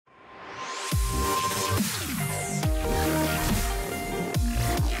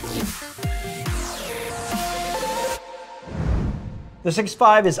The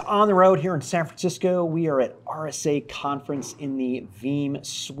 6.5 is on the road here in San Francisco. We are at RSA conference in the Veeam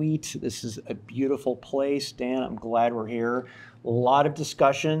suite. This is a beautiful place. Dan, I'm glad we're here. A lot of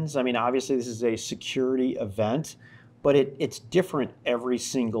discussions. I mean, obviously this is a security event, but it's different every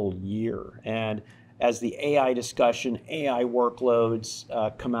single year. And as the AI discussion, AI workloads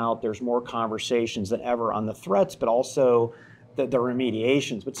come out, there's more conversations than ever on the threats, but also the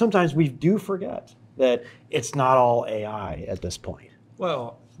remediations. But sometimes we do forget that it's not all AI at this point.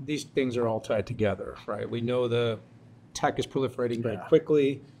 Well, these things are all tied together, right? We know the tech is proliferating very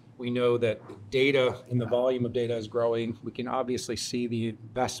quickly. We know that data and the volume of data is growing. We can obviously see the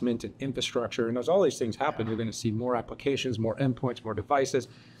investment in infrastructure. And as all these things happen, you're going to see more applications, more endpoints, more devices.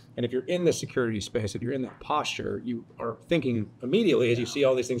 And if you're in the security space, if you're in that posture, you are thinking immediately as you see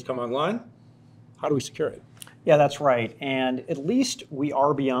all these things come online, how do we secure it? Yeah, that's right. And at least we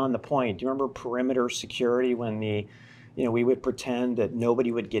are beyond the point. Do you remember perimeter security when we would pretend that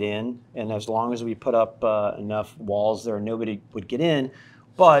nobody would get in, and as long as we put up enough walls there, nobody would get in.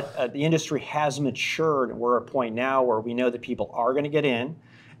 But the industry has matured. We're at a point now where we know that people are going to get in,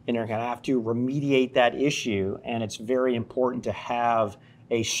 and they're going to have to remediate that issue. And it's very important to have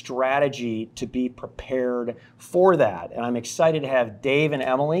a strategy to be prepared for that. And I'm excited to have Dave and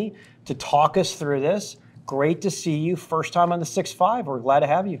Emily to talk us through this. Great to see you. First time on the 6.5. We're glad to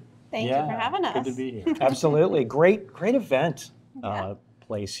have you. Thank you for having us. Good to be here. Absolutely. Great event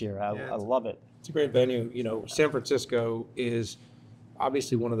place here. I love it. It's a great venue. You know, San Francisco is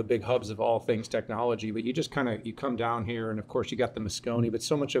obviously one of the big hubs of all things technology, but you just you come down here and of course you got the Moscone, but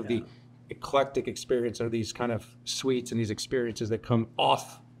so much of the eclectic experience are these kind of suites and these experiences that come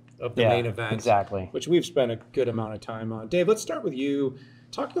off of the main event. Exactly. Which we've spent a good amount of time on. Dave, let's start with you.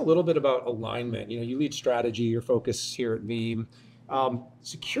 Talking a little bit about alignment. You know, you lead strategy, your focus here at Veeam.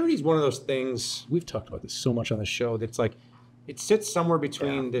 Security is one of those things, we've talked about this so much on the show, that's like, it sits somewhere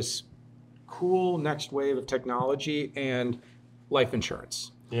between this cool next wave of technology and life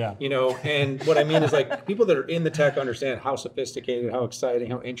insurance. Yeah. You know, and what I mean is like people that are in the tech understand how sophisticated, how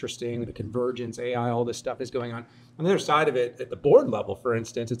exciting, how interesting the convergence, AI, all this stuff is going on. On the other side of it, at the board level, for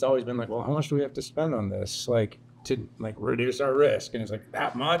instance, it's always been like, well, how much do we have to spend on this? Like to reduce our risk. And it's like,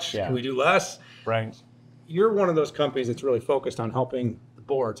 that much? Can we do less? Right. You're one of those companies that's really focused on helping the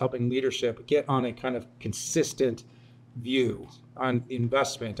boards, helping leadership get on a kind of consistent view on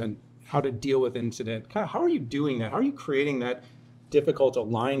investment and how to deal with incident. How are you doing that? How are you creating that difficult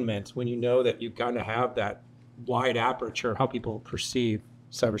alignment when you know that you kind of have that wide aperture, how people perceive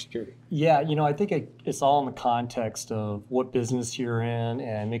cybersecurity? Yeah, you know, I think it's all in the context of what business you're in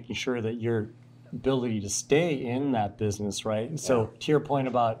and making sure that your ability to stay in that business, right? And so to your point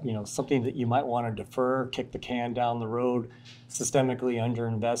about, something that you might want to defer, kick the can down the road, systemically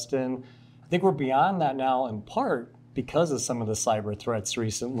underinvest in, I think we're beyond that now in part because of some of the cyber threats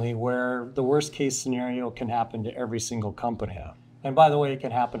recently where the worst case scenario can happen to every single company. And by the way, it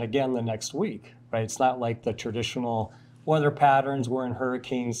can happen again the next week, right? It's not like the traditional weather patterns. We're in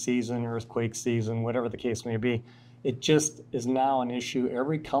hurricane season, earthquake season, whatever the case may be. It just is now an issue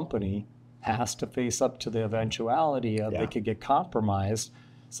every company has to face up to the eventuality of they could get compromised.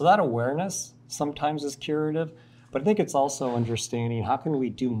 So that awareness sometimes is curative, but I think it's also understanding how can we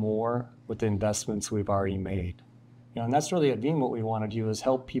do more with the investments we've already made. And that's really at Veeam what we want to do is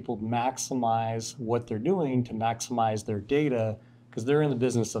help people maximize what they're doing to maximize their data because they're in the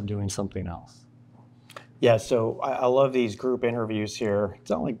business of doing something else. Yeah, so I love these group interviews here.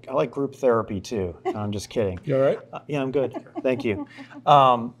 It's not like I like group therapy too. No, I'm just kidding. You all right? Yeah, I'm good. Thank you.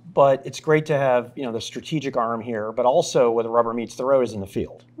 But it's great to have the strategic arm here, but also where the rubber meets the road is in the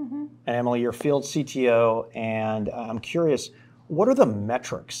field. Mm-hmm. And Emily, you're field CTO, and I'm curious, what are the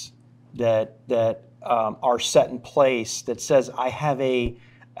metrics that are set in place that says I have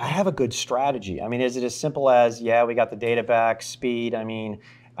a good strategy? I mean, is it as simple as we got the data back, speed? I mean,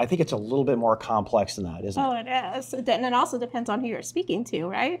 I think it's a little bit more complex than that, isn't it? Oh, it is. And it also depends on who you're speaking to,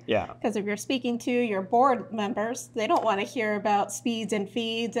 right? Yeah. Because if you're speaking to your board members, they don't want to hear about speeds and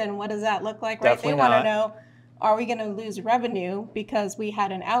feeds and what does that look like, right? Definitely they want to know, are we going to lose revenue because we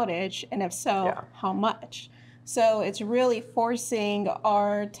had an outage? And if so, how much? So it's really forcing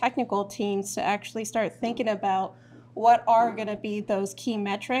our technical teams to actually start thinking about what are going to be those key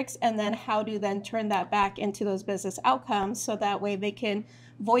metrics and then how to then turn that back into those business outcomes so that way they can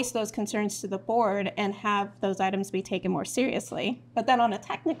voice those concerns to the board and have those items be taken more seriously. But then on a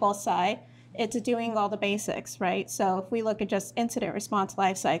technical side, it's doing all the basics, right? So if we look at just incident response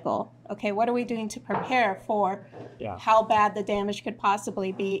lifecycle, okay, what are we doing to prepare for how bad the damage could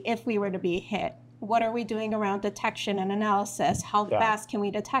possibly be if we were to be hit? What are we doing around detection and analysis? How fast can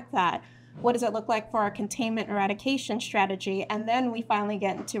we detect that? What does it look like for our containment eradication strategy? And then we finally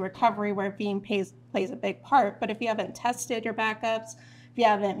get into recovery, where Veeam plays a big part. But if you haven't tested your backups, if you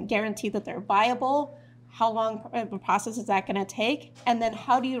haven't guaranteed that they're viable, how long of a process is that going to take? And then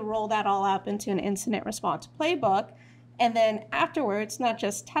how do you roll that all up into an incident response playbook? And then afterwards, not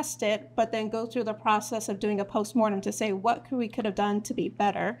just test it, but then go through the process of doing a postmortem to say what we could have done to be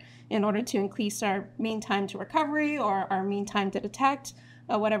better in order to increase our mean time to recovery or our mean time to detect,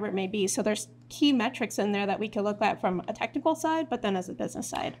 whatever it may be. So there's key metrics in there that we can look at from a technical side, but then as a business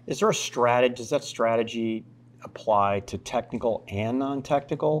side. Is there a strategy? Does that strategy apply to technical and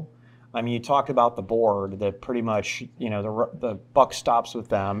non-technical? I mean, you talked about the board that pretty much, the buck stops with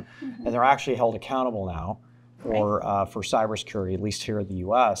them, and they're actually held accountable now for cybersecurity, at least here in the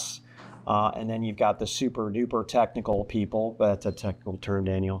U.S. And then you've got the super duper technical people. That's a technical term,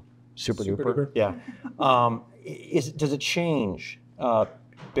 Daniel. Super duper. Yeah. Does it change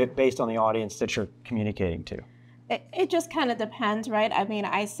based on the audience that you're communicating to? It just kind of depends, right? I mean,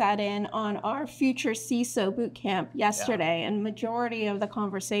 I sat in on our future CISO boot camp yesterday, and majority of the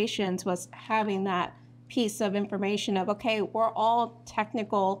conversations was having that piece of information of, okay, we're all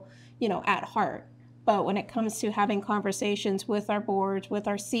technical, at heart. But when it comes to having conversations with our boards, with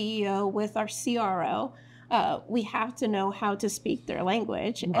our CEO, with our CRO, we have to know how to speak their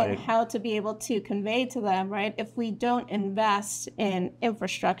language and how to be able to convey to them, right? If we don't invest in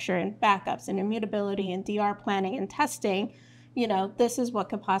infrastructure and backups and immutability and DR planning and testing, this is what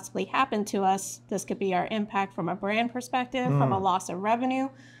could possibly happen to us. This could be our impact from a brand perspective, from a loss of revenue.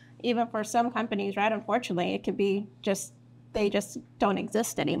 Even for some companies, right? Unfortunately, it could be they just don't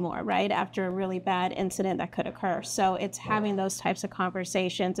exist anymore, right? After a really bad incident that could occur. So it's having those types of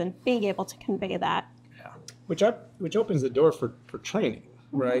conversations and being able to convey that. Which opens the door for training,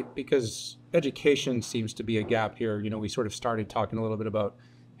 right? Because education seems to be a gap here. We sort of started talking a little bit about,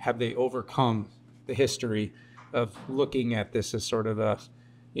 have they overcome the history of looking at this as sort of a,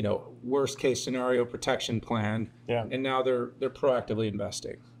 worst case scenario protection plan. Yeah. And now they're proactively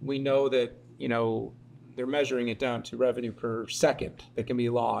investing. We know that, they're measuring it down to revenue per second that can be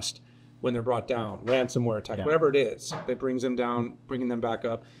lost when they're brought down, ransomware attack, whatever it is that brings them down, bringing them back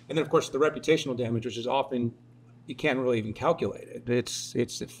up. And then, of course, the reputational damage, which is often, you can't really even calculate it.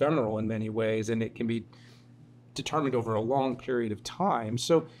 It's ephemeral in many ways, and it can be determined over a long period of time.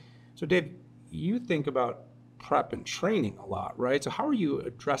 So Dave, you think about prep and training a lot, right? So how are you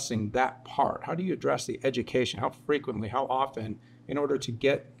addressing that part? How do you address the education? How frequently, how often, in order to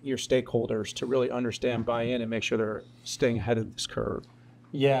get your stakeholders to really understand, buy in, and make sure they're staying ahead of this curve?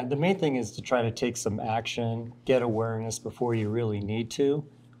 Yeah, the main thing is to try to take some action, get awareness before you really need to.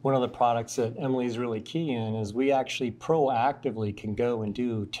 One of the products that Emilee's really key in is we actually proactively can go and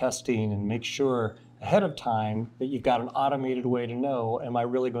do testing and make sure ahead of time that you've got an automated way to know, am I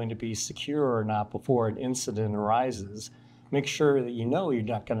really going to be secure or not before an incident arises? Make sure that you're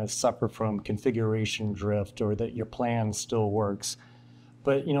not going to suffer from configuration drift or that your plan still works.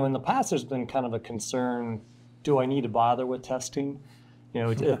 But, in the past, there's been kind of a concern, do I need to bother with testing?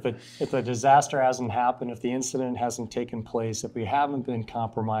 If a disaster hasn't happened, if the incident hasn't taken place, if we haven't been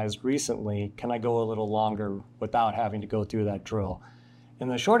compromised recently, can I go a little longer without having to go through that drill? And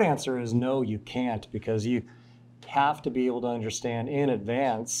the short answer is no, you can't, because you have to be able to understand in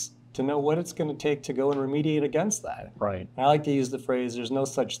advance to know what it's going to take to go and remediate against that. Right. And I like to use the phrase, there's no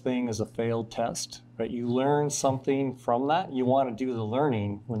such thing as a failed test, right? You learn something from that. You want to do the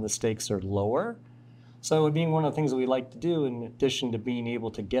learning when the stakes are lower. So it would be one of the things that we like to do, in addition to being able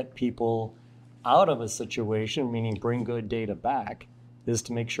to get people out of a situation, meaning bring good data back, is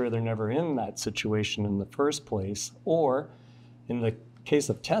to make sure they're never in that situation in the first place. Or in the case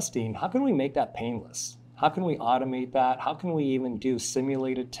of testing, how can we make that painless? How can we automate that? How can we even do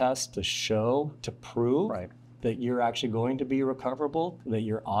simulated tests to prove that you're actually going to be recoverable, that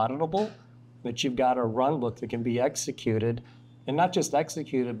you're auditable, that you've got a runbook that can be executed, and not just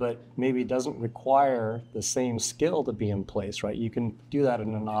executed, but maybe doesn't require the same skill to be in place, right? You can do that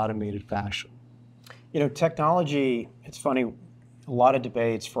in an automated fashion. Technology, it's funny, a lot of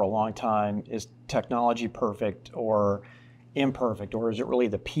debates for a long time, is technology perfect or imperfect, or is it really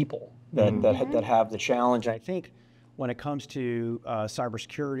the people that have the challenge? I think when it comes to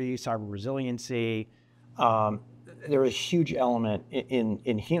cybersecurity, cyber resiliency, there is a huge element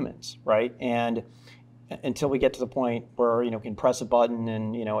in humans, right? And until we get to the point where we can press a button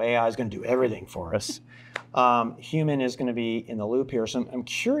and AI is going to do everything for us, human is going to be in the loop here. So I'm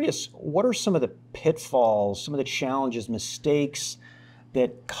curious, what are some of the pitfalls, some of the challenges, mistakes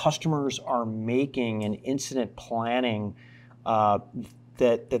that customers are making in incident planning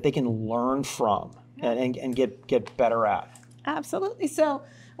that they can learn from and get better at? Absolutely. So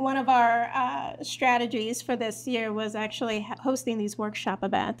one of our strategies for this year was actually hosting these workshop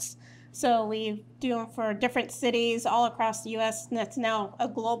events. So we do them for different cities all across the U.S. And it's now a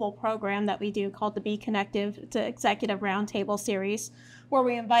global program that we do called the Be Connective. It's an executive roundtable series where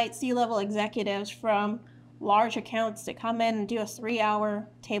we invite C-level executives from large accounts to come in and do a 3-hour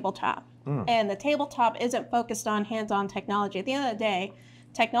tabletop. And the tabletop isn't focused on hands-on technology. At the end of the day,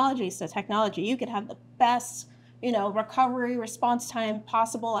 technology is the technology. You could have the best, recovery response time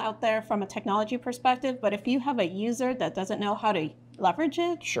possible out there from a technology perspective, but if you have a user that doesn't know how to leverage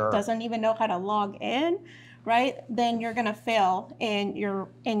it, doesn't even know how to log in, right, then you're going to fail in your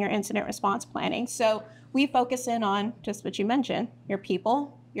incident response planning. So we focus in on just what you mentioned, your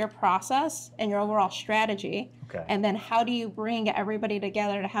people, your process, and your overall strategy. Okay. And then how do you bring everybody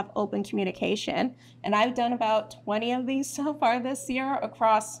together to have open communication? And I've done about 20 of these so far this year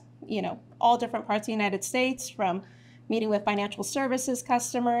across, all different parts of the United States, from meeting with financial services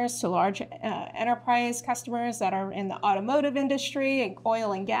customers to large enterprise customers that are in the automotive industry and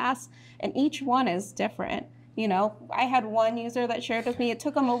oil and gas. And each one is different. I had one user that shared with me, it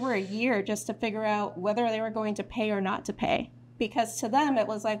took them over a year just to figure out whether they were going to pay or not to pay. Because to them, it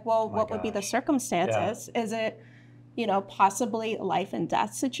was like, well, what would be the circumstances? Yeah. Is it, possibly a life and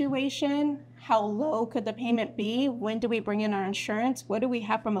death situation? How low could the payment be? When do we bring in our insurance? What do we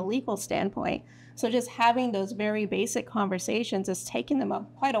have from a legal standpoint? So just having those very basic conversations is taking them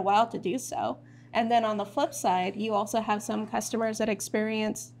quite a while to do so. And then on the flip side, you also have some customers that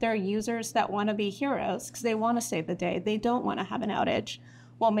experience their users that want to be heroes because they want to save the day. They don't want to have an outage.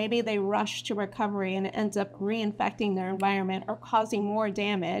 Well, maybe they rush to recovery and it ends up reinfecting their environment or causing more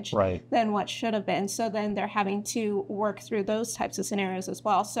damage than what should have been. So then they're having to work through those types of scenarios as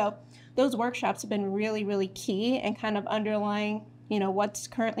well. So those workshops have been really, really key and kind of underlying, what's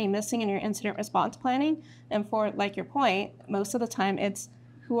currently missing in your incident response planning. And for, like your point, most of the time it's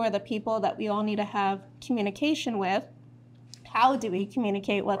who are the people that we all need to have communication with. How do we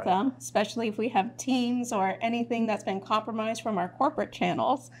communicate with them, especially if we have teams or anything that's been compromised from our corporate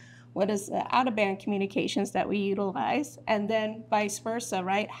channels? What is the out-of-band communications that we utilize? And then vice versa,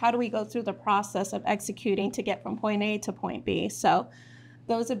 right? How do we go through the process of executing to get from point A to point B? So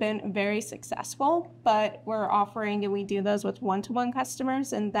those have been very successful, but we're offering, and we do those with one-to-one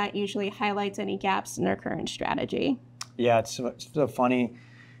customers, and that usually highlights any gaps in their current strategy. Yeah, it's so funny.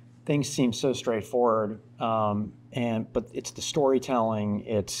 Things seem so straightforward. But it's the storytelling.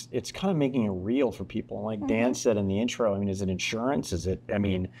 It's kind of making it real for people. Like Dan said in the intro, is it insurance? Is it?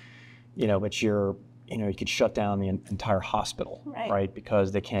 But you could shut down the entire hospital, right?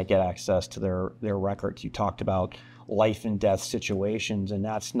 Because they can't get access to their records. You talked about life and death situations, and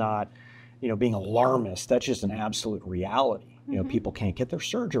that's not, being alarmist. That's just an absolute reality. People can't get their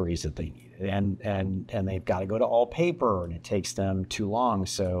surgeries that they need, and they've got to go to all paper, and it takes them too long.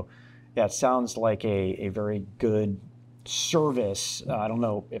 So. Yeah, it sounds like a very good service. I don't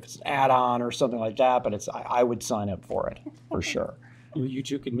know if it's an add-on or something like that, but I would sign up for it for sure. You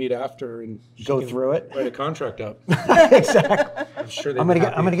two can meet after and go through it. Write a contract up. Exactly. I'm sure I'm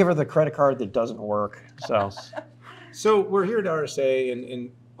gonna give her the credit card that doesn't work. So we're here at RSA,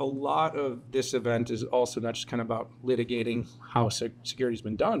 and a lot of this event is also not just kind of about litigating how security's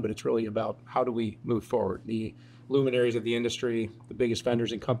been done, but it's really about how do we move forward. The luminaries of the industry, the biggest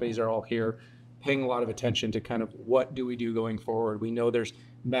vendors and companies are all here, paying a lot of attention to kind of what do we do going forward. We know there's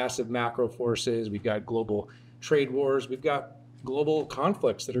massive macro forces. We've got global trade wars. We've got global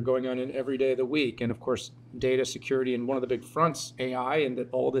conflicts that are going on in every day of the week. And of course, data security, and one of the big fronts, AI, and that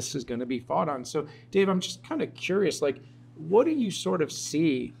all this is going to be fought on. So Dave, I'm just kind of curious, what do you sort of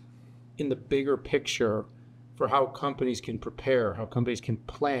see in the bigger picture for how companies can prepare, how companies can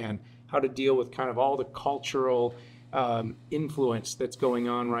plan, how to deal with kind of all the cultural influence that's going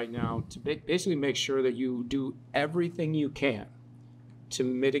on right now to basically make sure that you do everything you can to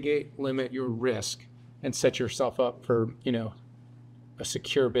mitigate, limit your risk, and set yourself up for, a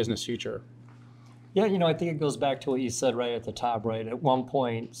secure business future? Yeah, I think it goes back to what you said right at the top, right? At one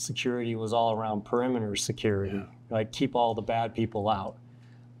point, security was all around perimeter security, right? Keep all the bad people out.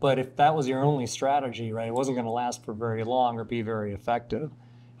 But if that was your only strategy, right, it wasn't going to last for very long or be very effective.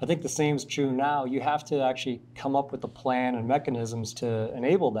 I think the same is true now. You have to actually come up with a plan and mechanisms to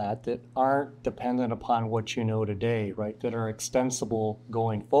enable that aren't dependent upon what you know today, right? That are extensible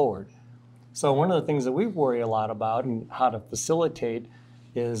going forward. So one of the things that we worry a lot about and how to facilitate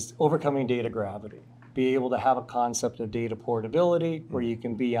is overcoming data gravity. Be able to have a concept of data portability where you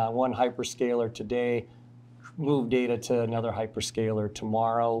can be on one hyperscaler today, move data to another hyperscaler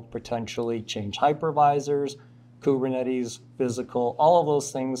tomorrow, potentially change hypervisors, Kubernetes, physical, all of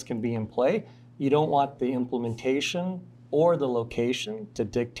those things can be in play. You don't want the implementation or the location to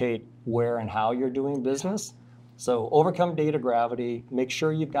dictate where and how you're doing business. So overcome data gravity, make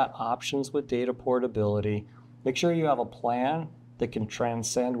sure you've got options with data portability, make sure you have a plan that can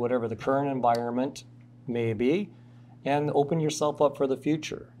transcend whatever the current environment may be, and open yourself up for the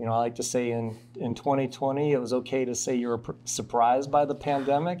future. I like to say in 2020, it was okay to say you were surprised by the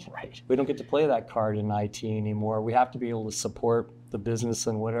pandemic. Right. We don't get to play that card in IT anymore. We have to be able to support the business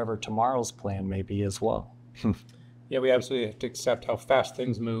and whatever tomorrow's plan may be as well. Yeah, we absolutely have to accept how fast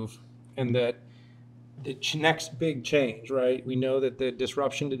things move, and that the next big change, right? We know that the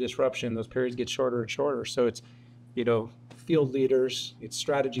disruption to disruption, those periods get shorter and shorter. So it's, field leaders, it's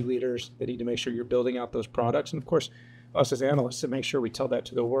strategy leaders that need to make sure you're building out those products. And of course, us as analysts to make sure we tell that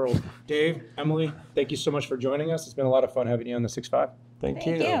to the world. Dave, Emily, thank you so much for joining us. It's been a lot of fun having you on the 6-5. Thank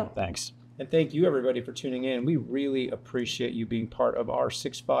you. Thanks. And thank you, everybody, for tuning in. We really appreciate you being part of our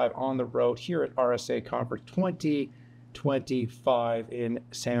 6-5 on the road here at RSA Conference 2025 in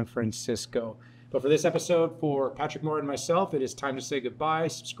San Francisco. But for this episode, for Patrick Moore and myself, it is time to say goodbye.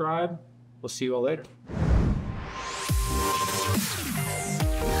 Subscribe. We'll see you all later.